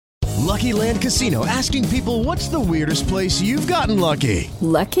Lucky Land Casino, asking people, what's the weirdest place you've gotten lucky?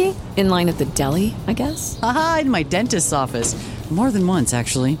 Lucky? In line at the deli, I guess? Aha, in my dentist's office. More than once,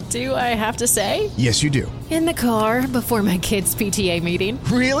 actually. Do I have to say? Yes, you do. In the car before my kids' PTA meeting.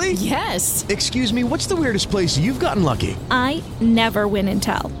 Really? Yes. Excuse me, what's the weirdest place you've gotten lucky? I never win and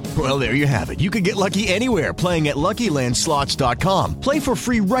tell. Well, there you have it. You can get lucky anywhere, playing at LuckyLandSlots.com. Play for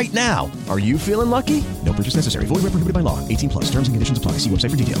free right now. Are you feeling lucky? No purchase necessary. Void where prohibited by law. 18+. Terms and conditions apply. See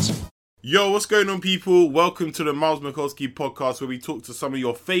website for details. Yo, what's going on, people? Welcome to the Miles Mikulski podcast, where we talk to some of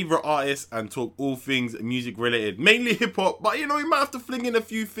your favorite artists and talk all things music related, mainly hip hop, but you know, we might have to fling in a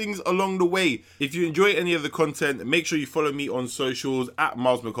few things along the way. If you enjoy any of the content, make sure you follow me on socials at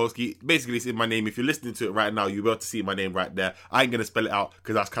Miles Mikulski. Basically, it's in my name. If you're listening to it right now, you'll be able to see my name right there. I ain't gonna spell it out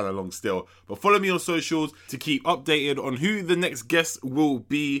because that's kind of long still, but follow me on socials to keep updated on who the next guest will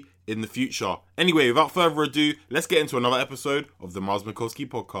be in the future. Anyway, without further ado, let's get into another episode of the Miles Mikulski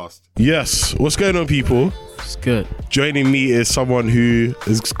podcast. Yes, what's going on, people? It's good. Joining me is someone who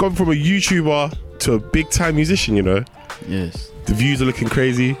has gone from a YouTuber to a big time musician, you know? Yes. The views are looking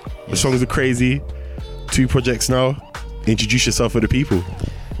crazy, the songs are crazy. 2 projects now. Introduce yourself for the people.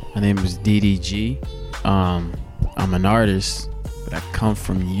 My name is DDG. I'm an artist, but I come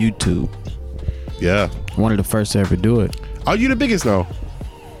from YouTube. Yeah. One of the first to ever do it. Are you the biggest now?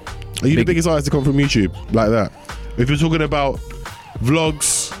 Are you the biggest artist to come from YouTube like that? If you're talking about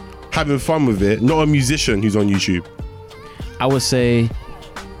vlogs, having fun with it, not a musician who's on YouTube. I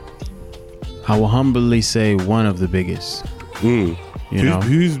will humbly say one of the biggest. You know?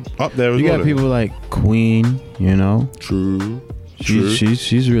 Who's up there as you well? got people like Queen, you know? True.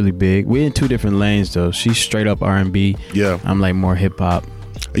 She's really big. We're in 2 different lanes though. She's straight up R&B. Yeah. I'm like more hip hop.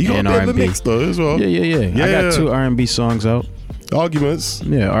 You got a bit of a mix though as well. Yeah. I got 2 R&B songs out. Arguments.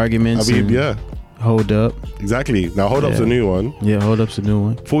 Yeah, Arguments. I mean, yeah. Hold Up. Exactly. Now, Hold Up's a new one. Yeah, Hold Up's a new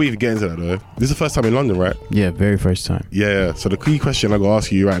one. Before we even get into that though, this is the first time in London, right? Yeah, very first time. Yeah. So the key question I got to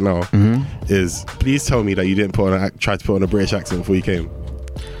ask you right now is, please tell me that you didn't try to put on a British accent before you came.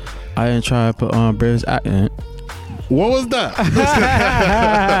 I didn't try to put on British accent. What was that?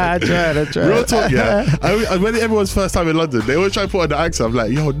 I tried. Real talk, yeah. When everyone's first time in London, they always try to put on the accent. I'm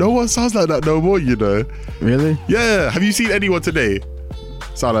like, yo, no one sounds like that no more, you know? Really? Yeah. Have you seen anyone today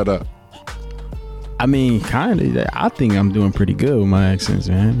sound like that? I mean, kind of. I think I'm doing pretty good with my accents,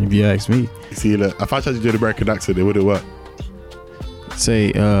 man, if you ask me. See, look, if I tried to do an American accent, it wouldn't work.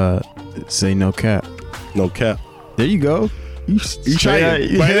 Say no cap. No cap. There you go. You try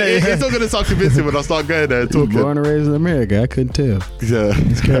it, but it's not going to sound convincing when I start going there and talking. Born and raised in America, I couldn't tell. Yeah.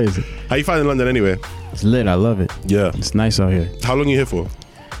 It's crazy. How you finding London anyway? It's lit, I love it. Yeah. It's nice out here. How long are you here for?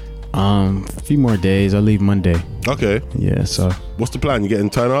 A few more days. I leave Monday. Okay. Yeah, so. What's the plan? You getting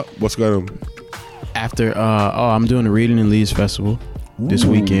turn up? What's going on? After, I'm doing a reading in Leeds Festival this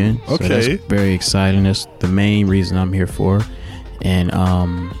weekend. So okay. That's very exciting. That's the main reason I'm here for. And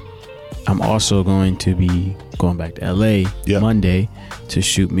I'm also going to be going back to LA Monday to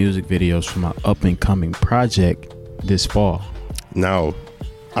shoot music videos for my up and coming project this fall. Now,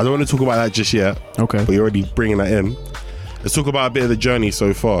 I don't want to talk about that just yet. Okay. But you're already bringing that in. Let's talk about a bit of the journey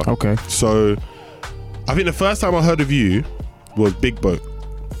so far. Okay. So, I think the first time I heard of you was Big Boat.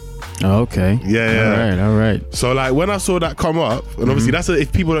 Oh, okay. Yeah. All right. So, like, when I saw that come up, and obviously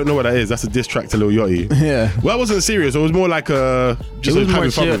if people don't know what that is, that's a diss track to Lil Yachty. Yeah. Well, it wasn't serious. It was more like having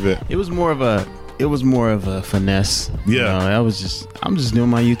fun with it. It was more of a finesse. Yeah. You know, I'm just doing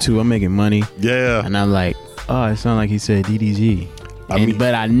my YouTube. I'm making money. Yeah. And I'm like, oh, it sounded like he said DDG.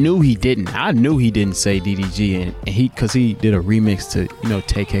 But I knew he didn't. I knew he didn't say DDG, and because he did a remix to, you know,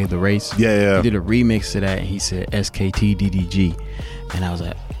 TK the Race. Yeah. He did a remix to that, and he said SKT DDG, and I was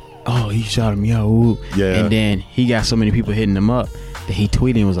like, oh, he shouted me out. Ooh. Yeah. And then he got so many people hitting him up that he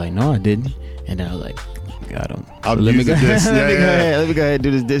tweeted and was like, no, I didn't. And then I was like, got him. Let me go ahead and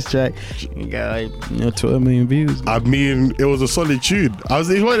do this diss track. You got 12 million views. I mean, it was a solid tune. It's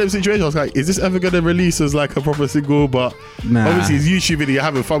one of them situations. I was like, is this ever gonna release as like a proper single? But obviously it's YouTube video, you're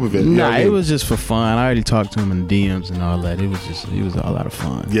having fun with it. Nah, it was just for fun. I already talked to him in DMs and all that. It was all out of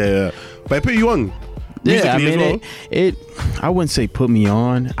fun. Yeah. But it put you on. Yeah, I mean, well. it I wouldn't say put me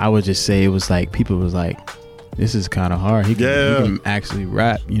on. I would just say it was like, people was like, this is kind of hard. He can actually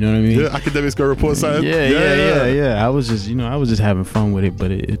rap. You know what I mean? Yeah, academics go report something. Yeah. I was just having fun with it, but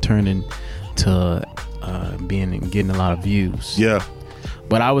it turned into getting a lot of views. Yeah.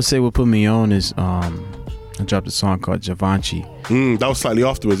 But I would say what put me on is I dropped a song called Givenchy. That was slightly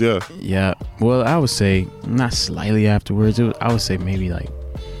afterwards, yeah. Yeah. Well, I would say not slightly afterwards. I would say maybe like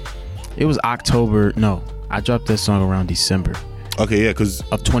it was October. No, I dropped that song around December. Okay, yeah, because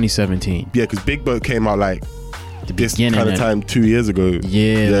of 2017. Yeah, because Big Boat came out like this kind of time 2 years ago.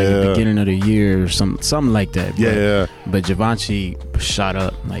 The beginning of the year or something like that. But Givenchy shot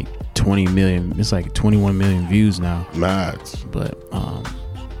up like 20 million. It's like 21 million views now. Mad. But I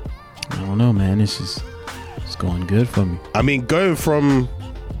don't know, man. It's going good for me. I mean, going from,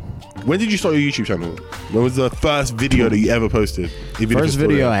 when did you start your YouTube channel? When was the first video that you ever posted? First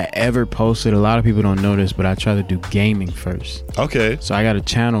video I ever posted, a lot of people don't know this, but I try to do gaming first. Okay. So I got a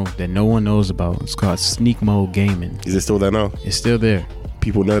channel that no one knows about. It's called Sneak Mode Gaming. Is it still there now? It's still there.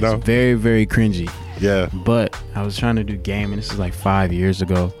 People know now? It's very, very cringy. Yeah. But I was trying to do gaming. This is like 5 years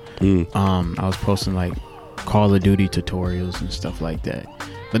ago. I was posting like Call of Duty tutorials and stuff like that.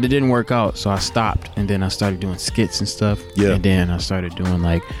 But it didn't work out, so I stopped, and then I started doing skits and stuff. Yeah. And then I started doing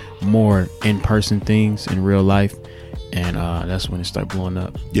like more in-person things in real life, and that's when it started blowing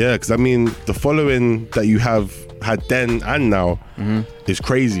up. Yeah, because I mean, the following that you have had then and now is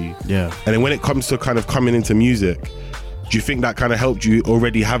crazy. Yeah. And then when it comes to kind of coming into music, do you think that kind of helped you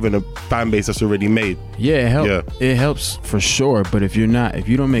already having a fan base that's already made? Yeah, it helped. Yeah. It helps for sure, but if you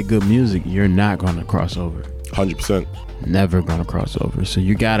don't make good music, you're not gonna cross over. 100%. Never gonna cross over. So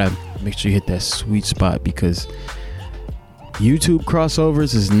you gotta make sure you hit that sweet spot, because YouTube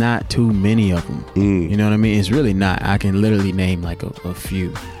crossovers is not too many of them. You know what I mean? It's really not. I can literally name like a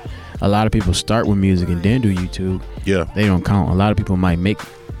few. A lot of people start with music and then do YouTube. Yeah. They don't count. A lot of people might make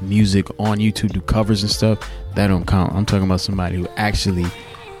music on YouTube, do covers and stuff. That don't count. I'm talking about somebody who actually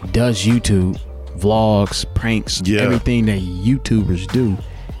does YouTube, vlogs, pranks, everything that YouTubers do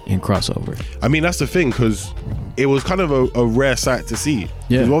in crossover. I mean, that's the thing, because it was kind of a rare sight to see.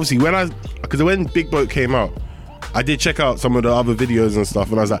 Yeah. Obviously, when Big Boat came out, I did check out some of the other videos and stuff,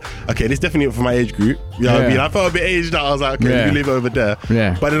 and I was like, okay, this is definitely for my age group. You know what I mean? I felt a bit aged out. I was like, okay, you live over there.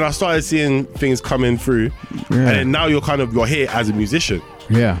 Yeah. But then I started seeing things coming through, and then now you're here as a musician.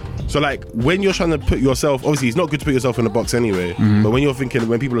 Yeah. So like, when you're trying to put yourself, obviously it's not good to put yourself in a box anyway, but when you're thinking,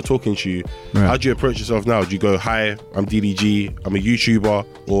 when people are talking to you, how do you approach yourself now? Do you go, hi, I'm DDG, I'm a YouTuber,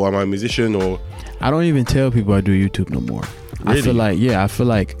 or am I a musician? Or I don't even tell people I do YouTube no more. Really? I feel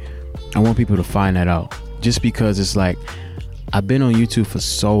like I want people to find that out, just because it's like, I've been on YouTube for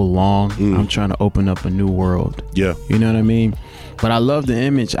so long. I'm trying to open up a new world. Yeah. You know what I mean? But I love the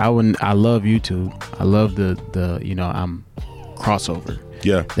image. I love YouTube. I love the I'm crossover.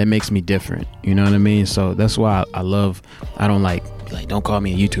 Yeah. That makes me different. You know what I mean? So that's why I don't like don't call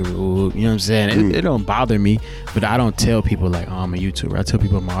me a YouTuber. Ooh, you know what I'm saying? It don't bother me, but I don't tell people like, oh, I'm a YouTuber. I tell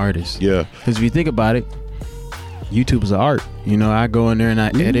people I'm an artist. Yeah. Because if you think about it, YouTube is an art. You know, I go in there and I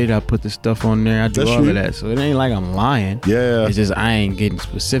edit, I put the stuff on there, I do all of that. So it ain't like I'm lying. Yeah. It's just I ain't getting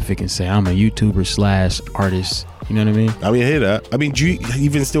specific and say I'm a YouTuber / artist. You know what I mean? I mean, I hear that. I mean, do you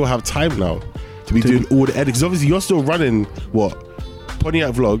even still have time now to be doing all the edits? Because obviously you're still running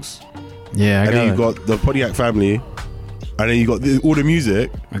Pontiac Vlogs. Yeah, and then you got the Pontiac family, and then you got all the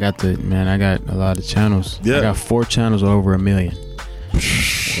music. I got a lot of channels. Yeah. I got 4 channels over 1 million.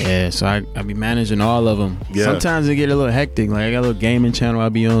 Yeah, so I be managing all of them. Yeah. Sometimes it get a little hectic. Like I got a little gaming channel I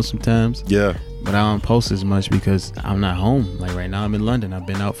be on sometimes. Yeah. But I don't post as much because I'm not home. Like right now I'm in London. I've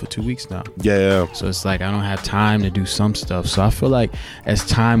been out for 2 weeks now. Yeah. So it's like I don't have time to do some stuff. So I feel like as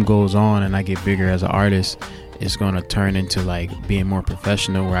time goes on and I get bigger as an artist, it's gonna turn into like being more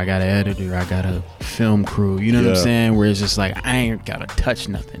professional, where I got an editor, I got a film crew, you know what I'm saying? Where it's just like I ain't gotta touch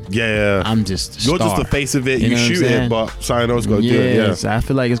nothing. Yeah. I'm just a You're star. just the face of it. You know shoot it, but someone else gotta do it. Yeah. So I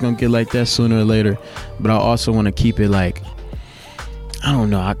feel like it's gonna get like that sooner or later. But I also want to keep it like, I don't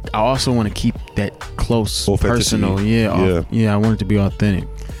know. I also want to keep that close, personal. Yeah. I want it to be authentic.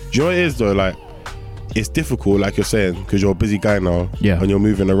 Do you know what it is though? Like, it's difficult, like you're saying, because you're a busy guy now. Yeah. And you're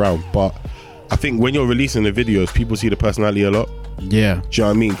moving around, but I think when you're releasing the videos, people see the personality a lot. Yeah. Do you know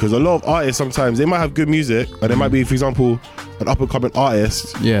what I mean? Because a lot of artists, sometimes they might have good music, and they might be, for example, an up and coming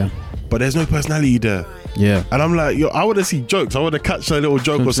artist. Yeah. But there's no personality there. Yeah. And I'm like, I want to see jokes. I want to catch a little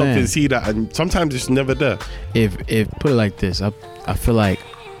joke or something, see that, and sometimes it's never there. If put it like this, I feel like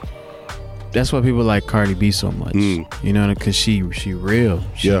that's why people like Cardi B so much. You know, because she real.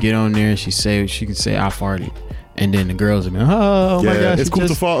 She get on there and she can say I farted. And then the girls are going, oh my gosh, it's cool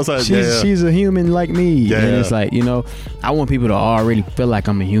to fart. She's a human like me. Yeah, and it's like, you know, I want people to already feel like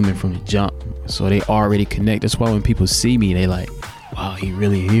I'm a human from the jump. So they already connect. That's why when people see me, they like, wow, he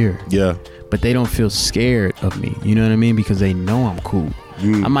really here. Yeah. But they don't feel scared of me. You know what I mean? Because they know I'm cool.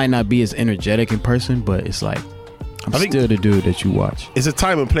 I might not be as energetic in person, but it's like, I'm still the dude that you watch. It's a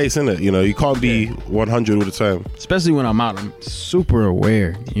time and place, isn't it? You know, you can't be 100 all the time. Especially when I'm out, I'm super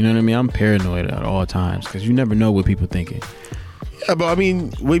aware. You know what I mean? I'm paranoid at all times because you never know what people thinking. Yeah, but I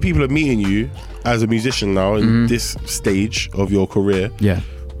mean, when people are meeting you as a musician now in this stage of your career, yeah.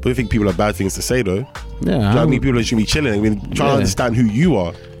 But you think people have bad things to say though? You know what I mean? People should be chilling. I mean, trying to understand who you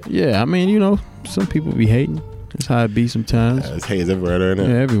are. Yeah, I mean, you know, some people be hating. That's how it be sometimes. There's haters everywhere, though, isn't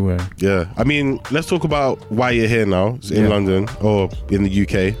it? Yeah, everywhere. Yeah. I mean, let's talk about why you're here now. It's in London or in the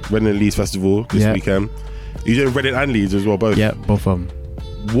UK. Reading and Leeds Festival this weekend. You're doing Reading and Leeds as well, both? Yeah, both of them.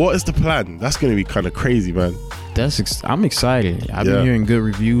 What is the plan? That's going to be kind of crazy, man. I'm excited. I've been hearing good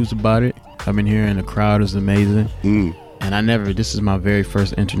reviews about it. I've been hearing the crowd is amazing. And this is my very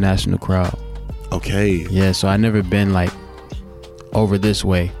first international crowd. Okay. Yeah, so I never been like over this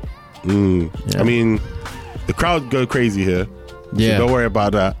way. Yeah. I mean, the crowd go crazy here. Yeah. So don't worry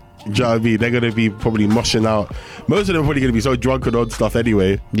about that. Do you know what I mean? They're going to be probably moshing out. Most of them are probably going to be so drunk and on stuff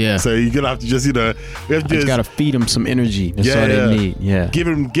anyway. Yeah. So you're going to have to just, you know, we have to just got to feed them some energy. That's all they need. Yeah. Give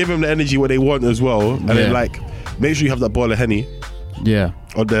them the energy what they want as well. And then, like, make sure you have that bottle of Henny. Yeah.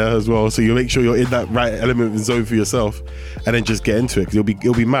 On there as well, so you make sure you're in that right element and zone for yourself, and then just get into it, because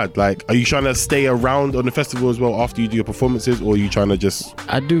it'll be mad. Like, are you trying to stay around on the festival as well after you do your performances, or are you trying to just?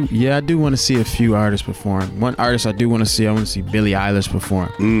 I do want to see a few artists perform. One artist I want to see Billie Eilish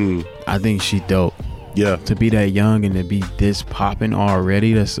perform. I think she's dope. Yeah. To be that young and to be this popping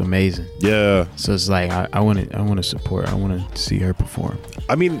already, that's amazing. Yeah. So it's like I want to support. I want to see her perform.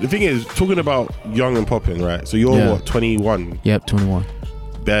 I mean, the thing is, talking about young and popping, right? So you're what, 21? Yep, 21.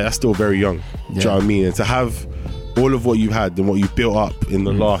 Yeah, that's still very young. Do you know what I mean? And to have all of what you've had and what you've built up in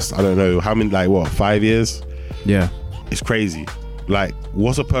the last, I don't know, how many, like what, 5 years? Yeah. It's crazy. Like,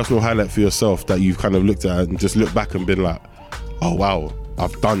 what's a personal highlight for yourself that you've kind of looked at and just looked back and been like, oh wow,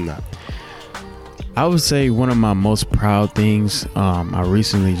 I've done that? I would say one of my most proud things, I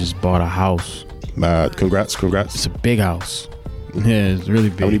recently just bought a house. Mad. Congrats. It's a big house. Yeah, it's really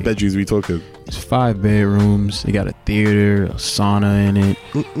big. How many bedrooms are we talking? It's 5 bedrooms. It got a theater, a sauna in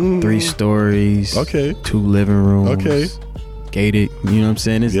it, 3 stories. Okay. 2 living rooms. Okay. Gated. You know what I'm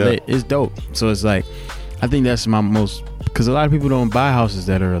saying? It's dope. So it's like, I think that's my most, because a lot of people don't buy houses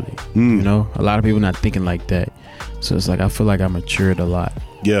that early. You know, a lot of people not thinking like that. So it's like, I feel like I matured a lot.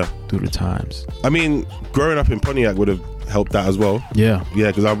 Yeah. Through the times. I mean, growing up in Pontiac would have helped that as well. Yeah. Yeah,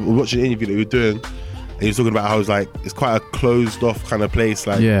 because I was watching an interview that you were doing, and you're talking about how it's like, it's quite a closed off kind of place.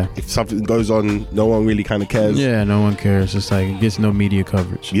 Like, if something goes on, no one really kind of cares. Yeah, no one cares. It's like, it gets no media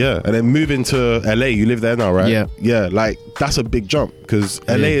coverage. Yeah. And then moving to LA, you live there now, right? Yeah. Yeah, like, that's a big jump, because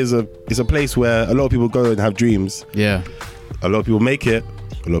LA is a place where a lot of people go and have dreams. Yeah. A lot of people make it,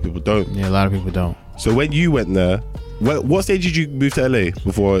 a lot of people don't. Yeah, a lot of people don't. So when you went there, what stage did you move to LA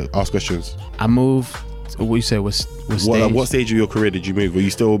before I ask questions? I moved. What you said was stage? What stage of your career did you move? Were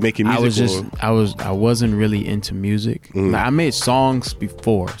you still making music? I wasn't really into music. Like, I made songs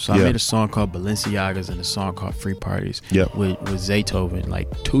before. So I made a song called Balenciagas and a song called Free Parties. with Zaytoven, like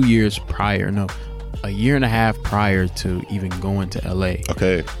a year and a half prior to even going to LA.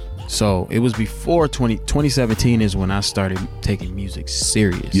 Okay. So it was before 2017 is when I started taking music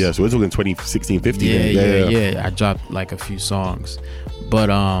serious. Yeah, so we're talking 2016, 15. Yeah. I dropped like a few songs. But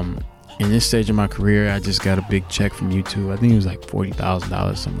in this stage of my career, I just got a big check from YouTube. I think it was like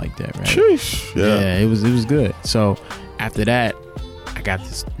 $40,000, something like that, right? Sheesh. Yeah, it was good. So after that, I got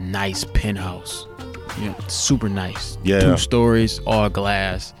this nice penthouse. You know, super nice. Yeah. 2 stories, all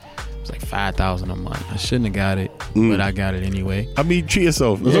glass. It was like $5,000 a month. I shouldn't have got it, but I got it anyway. I mean, treat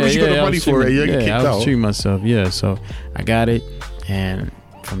yourself. As long as you got the money for it, you get kicked out. I was treating myself. Yeah, so I got it, and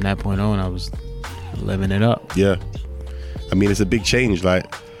from that point on, I was living it up. Yeah, I mean, it's a big change. Like,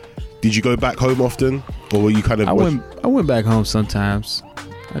 did you go back home often, or were you kind of? I went back home sometimes.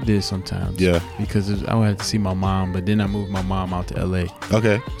 I did sometimes. Yeah. Because I would have to see my mom, but then I moved my mom out to LA.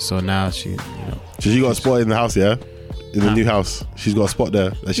 Okay. So now she, So she got a spot in the house, yeah. In the new house, she's got a spot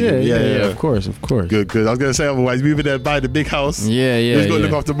there. Yeah, of course. Good. I was gonna say, otherwise, moving there, buy the big house. Yeah. You just gotta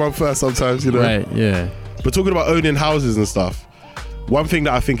look after mom first sometimes, you know. Right. Yeah. But talking about owning houses and stuff, one thing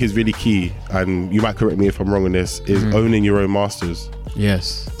that I think is really key, and you might correct me if I'm wrong on this, is owning your own masters.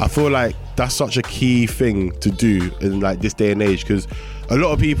 Yes. I feel like that's such a key thing to do in like this day and age, because a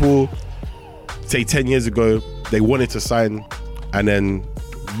lot of people, say 10 years ago, they wanted to sign, and then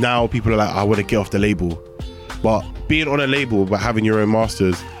now people are like, I want to get off the label. But being on a label but having your own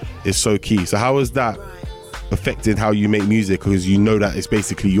masters is so key. So how is that affecting how you make music, because you know that it's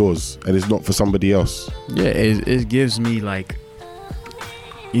basically yours and it's not for somebody else? Yeah, it gives me like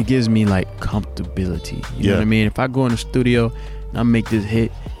comfortability. You know what I mean? If I go in the studio and I make this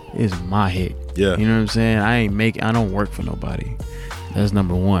hit, it's my hit. Yeah. You know what I'm saying? I don't work for nobody. That's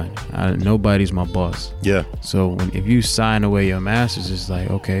number one. Nobody's my boss. Yeah. So if you sign away your masters, it's like,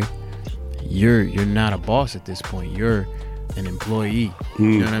 okay, you're not a boss at this point. You're an employee.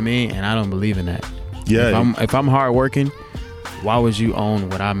 You know what I mean? And I don't believe in that. Yeah. If I'm hard working, why would you own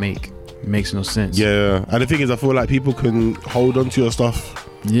what I make? makes no sense. Yeah, and the thing is, I feel like people can hold on to your stuff.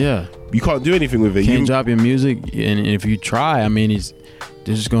 Yeah. You can't do anything with it. Can't drop your music, and if you try, I mean,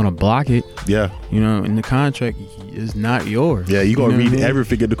 they're just gonna block it. Yeah. You know, in the contract, it's not yours. Yeah, you gotta know read what I mean?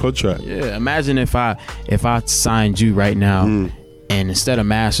 everything in the contract. Yeah, imagine if I signed you right now, and instead of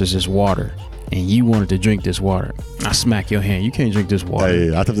Masters, it's water, and you wanted to drink this water. I smack your hand. You can't drink this water.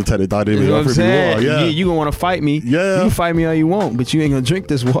 Hey, I'd have to turn it down. You know what I'm saying? Yeah. You gonna want to fight me. Yeah. You can fight me all you want, but you ain't gonna drink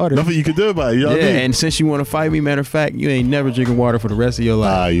this water. Nothing you can do about it. You know what I mean? And since you want to fight me, matter of fact, you ain't never drinking water for the rest of your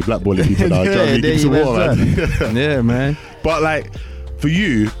life. You blackballing people now. You know what I mean? Give me some water, man. Yeah, man. But like, for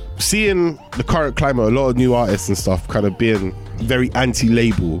you, seeing the current climate, a lot of new artists and stuff kind of being very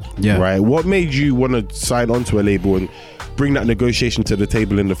anti-label, right? What made you want to sign onto a label and bring that negotiation to the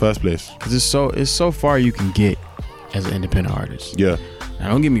table in the first place? Because it's so far you can get as an independent artist. Yeah. Now,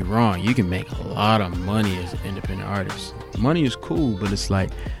 don't get me wrong, you can make a lot of money as an independent artist. Money is cool, but it's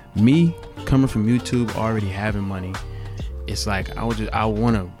like me coming from YouTube, already having money. It's like I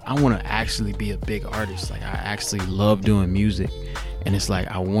wanna actually be a big artist. Like I actually love doing music, and it's like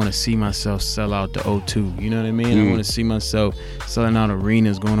I want to see myself sell out the O2. You know what I mean? I want to see myself selling out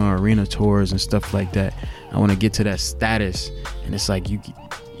arenas, going on arena tours and stuff like that. I want to get to that status, and it's like you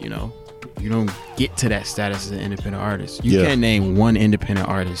know, you don't get to that status as an independent artist. You can't name one independent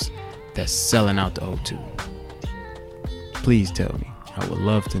artist that's selling out the O2. Please tell me. I would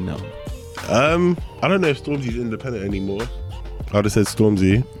love to know. I don't know if Stormzy's independent anymore. I would have said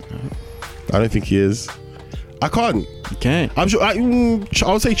Stormzy. I don't think he is. I can't. You can't. I'm sure. I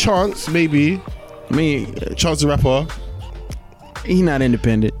would say Chance, maybe. I mean, Chance the Rapper. He's not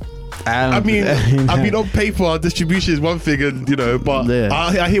independent. I mean, on paper, distribution is one thing, and you know, but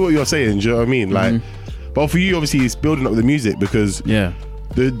I hear what you're saying. Do you know what I mean? Like, but for you, obviously, it's building up the music because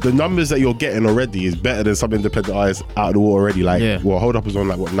the numbers that you're getting already is better than some independent artists out of the water already. Like, well, Hold Up was on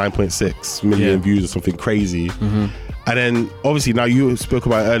like what 9.6 million views or something crazy, and then obviously now you spoke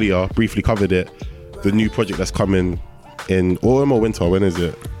about it earlier, briefly covered it. The new project that's coming in autumn or winter. When is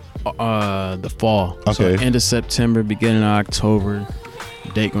it? The fall. Okay. So end of September, beginning of October.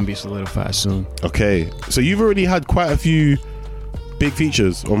 Date gonna be solidified soon. Okay, so you've already had quite a few big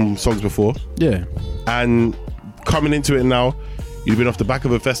features on songs before. Yeah. And coming into it now, you've been off the back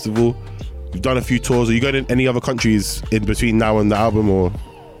of a festival. You've done a few tours. Are you going to any other countries in between now and the album, or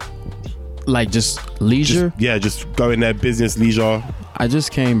like just leisure? Just going there, business, leisure. I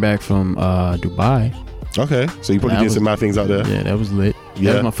just came back from Dubai. Okay, so you probably did some mad things out there. Yeah, that was lit.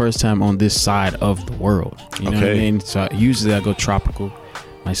 That was my first time on this side of the world. You know what I mean? So usually I go tropical.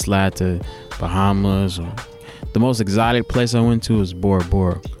 I slide to Bahamas, or the most exotic place I went to was Bora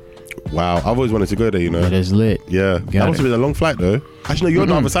Bora. Wow, I've always wanted to go there, you know. It is lit. Yeah, that must have been a long flight though. Actually, no, you're on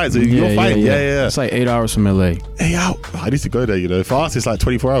the other side, so you're fine. Yeah. It's like 8 hours from LA. Hey, I need to go there, you know. For us, it's like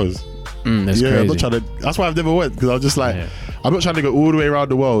 24 hours. That's crazy. I'm not trying to. That's why I've never went, because I was just like, I'm not trying to go all the way around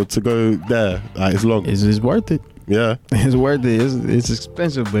the world to go there. Like, it's long. It's worth it. Yeah, it's worth it. It's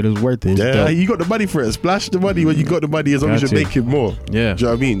expensive, but it's worth it. It's you got the money for it. Splash the money when you got the money, as long as you're making more. Yeah, do you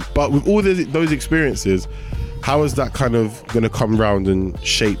know what I mean? But with all those experiences, how is that kind of going to come round and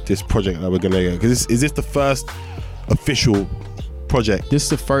shape this project that we're going to get? Because is this the first official project? This is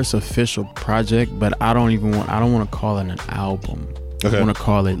the first official project, but I don't want to call it an album. Okay. I want to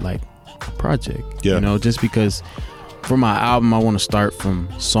call it like a project. Yeah. You know, just because for my album, I want to start from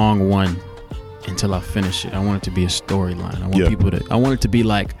song 1 until I finish it. I want it to be a storyline. I want it to be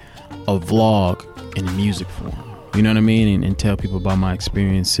like a vlog in music form. You know what I mean? And tell people about my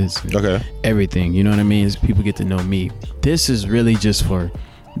experiences. Everything. You know what I mean? As people get to know me. This is really just for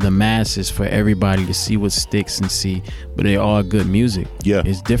the masses, for everybody to see what sticks and see. But they're all good music. Yeah.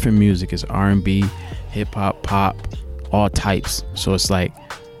 It's different music. It's R&B, hip hop, pop, all types. So it's like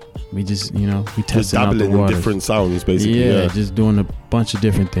we just, we testing out the waters. In different sounds, basically. Yeah, just doing a bunch of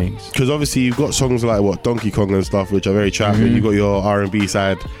different things. Because obviously you've got songs like Donkey Kong and stuff, which are very trappy. You got your R&B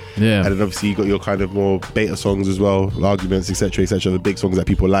side, and then obviously you got your kind of more beta songs as well, arguments, etc., the big songs that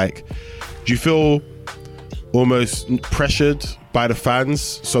people like. Do you feel almost pressured by the fans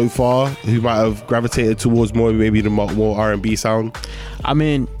so far, who might have gravitated towards maybe the more R&B sound? I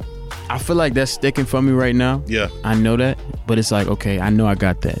mean, I feel like that's sticking for me right now. Yeah, I know that, but it's like, okay, I know I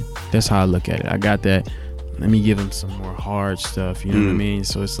got that. That's how I look at it. I got that. Let me give them some more hard stuff. You know what I mean?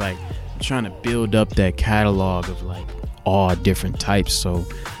 So it's like I'm trying to build up that catalog of like all different types. So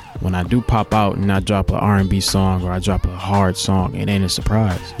when I do pop out and I drop an R&B song or I drop a hard song, it ain't a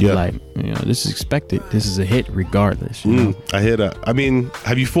surprise. Yeah, like this is expected. This is a hit regardless. You know? I hear that. I mean,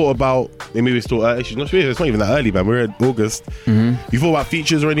 have you thought about? Maybe it's still it's not even that early, man. We're in August. You thought about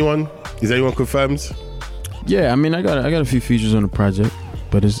features or anyone? Is anyone confirmed? Yeah, I mean, I got a few features on the project.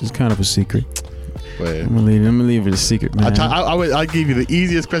 but it's kind of a secret. Wait. I'm gonna leave it a secret, man. I gave you the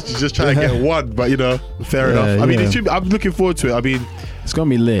easiest question, just trying to get one, but fair enough. I mean, it should be, I'm looking forward to it. I mean, it's gonna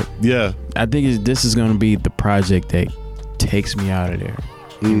be lit. Yeah, I think this is gonna be the project that takes me out of there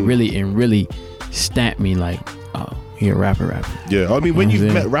and really stamp me like, oh, you're a rapper. Yeah, I mean, when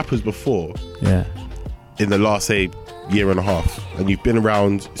you've met rappers before, in the last say year and a half, and you've been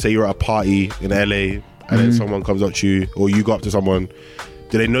around, say you're at a party in LA, and then someone comes up to you, or you go up to someone,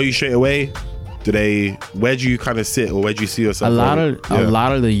 do they know you straight away? Where do you kind of sit, or where do you see yourself? A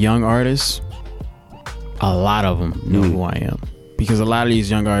lot of the young artists, a lot of them know who I am, because a lot of these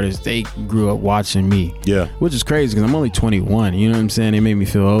young artists, they grew up watching me. Yeah, which is crazy because I'm only 21. You know what I'm saying? They made me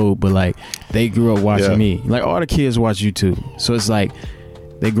feel old, but like they grew up watching me. Like all the kids watch YouTube, so it's like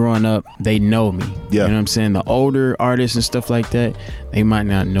they growing up, they know me. Yeah, you know what I'm saying? The older artists and stuff like that, they might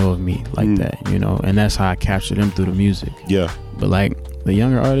not know of me like that. You know, and that's how I capture them through the music. Yeah, but like the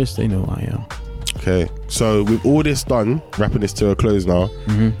younger artists, they know who I am. Okay, so with all this done, wrapping this to a close now.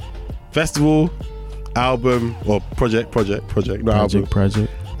 Festival, album, or project,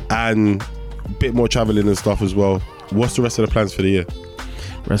 and a bit more traveling and stuff as well. What's the rest of the plans for the year?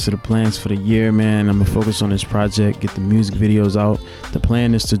 Rest of the plans for the year, man, I'm gonna focus on this project, get the music videos out. The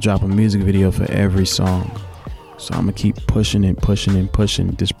plan is to drop a music video for every song. So I'm gonna keep pushing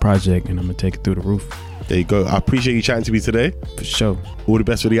this project, and I'm gonna take it through the roof. There you go. I appreciate you chatting to me today. For sure. All the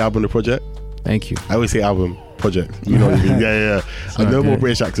best for the album and the project. Thank you. I always say album, project. You know what I mean? Yeah. And no more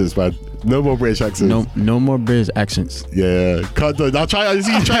British accents, man. No more British accents. No more British accents. Yeah. Can't do it. I'll try. I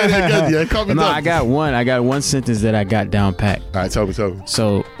see you trying it again. Yeah. Can't be done. I got one sentence that I got down pat. All right, tell me.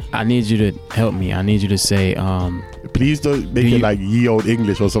 So I need you to help me. I need you to say, please don't make it like ye old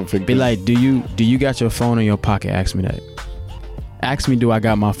English or something. Be like, do you got your phone in your pocket? Ask me that. Ask me, do I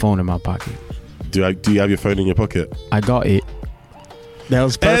got my phone in my pocket? Do you have your phone in your pocket? I got it. That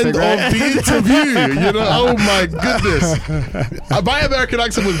was perfect. End of the interview. Oh my goodness. My American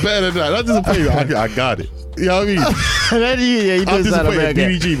accent was better than that. That's disappointing. I got it. You know what I mean? I'm disappointed.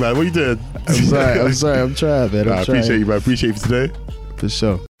 BBG, man. What you doing? I'm sorry. I'm trying, man. I appreciate you, man. Appreciate you today. For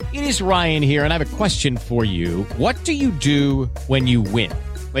sure. It is Ryan here, and I have a question for you. What do you do when you win?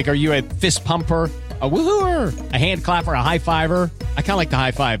 Like, are you a fist pumper, a woohooer, a hand clapper, a high fiver? I kind of like the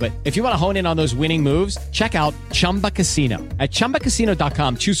high five, but if you want to hone in on those winning moves, check out Chumba Casino. At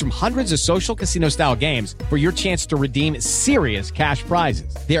ChumbaCasino.com, choose from hundreds of social casino style games for your chance to redeem serious cash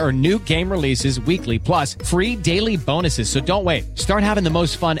prizes. There are new game releases weekly, plus free daily bonuses. So don't wait. Start having the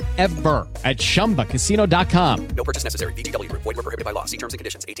most fun ever at ChumbaCasino.com. No purchase necessary. VGW Group. Void where prohibited by law. See terms and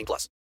conditions. 18+.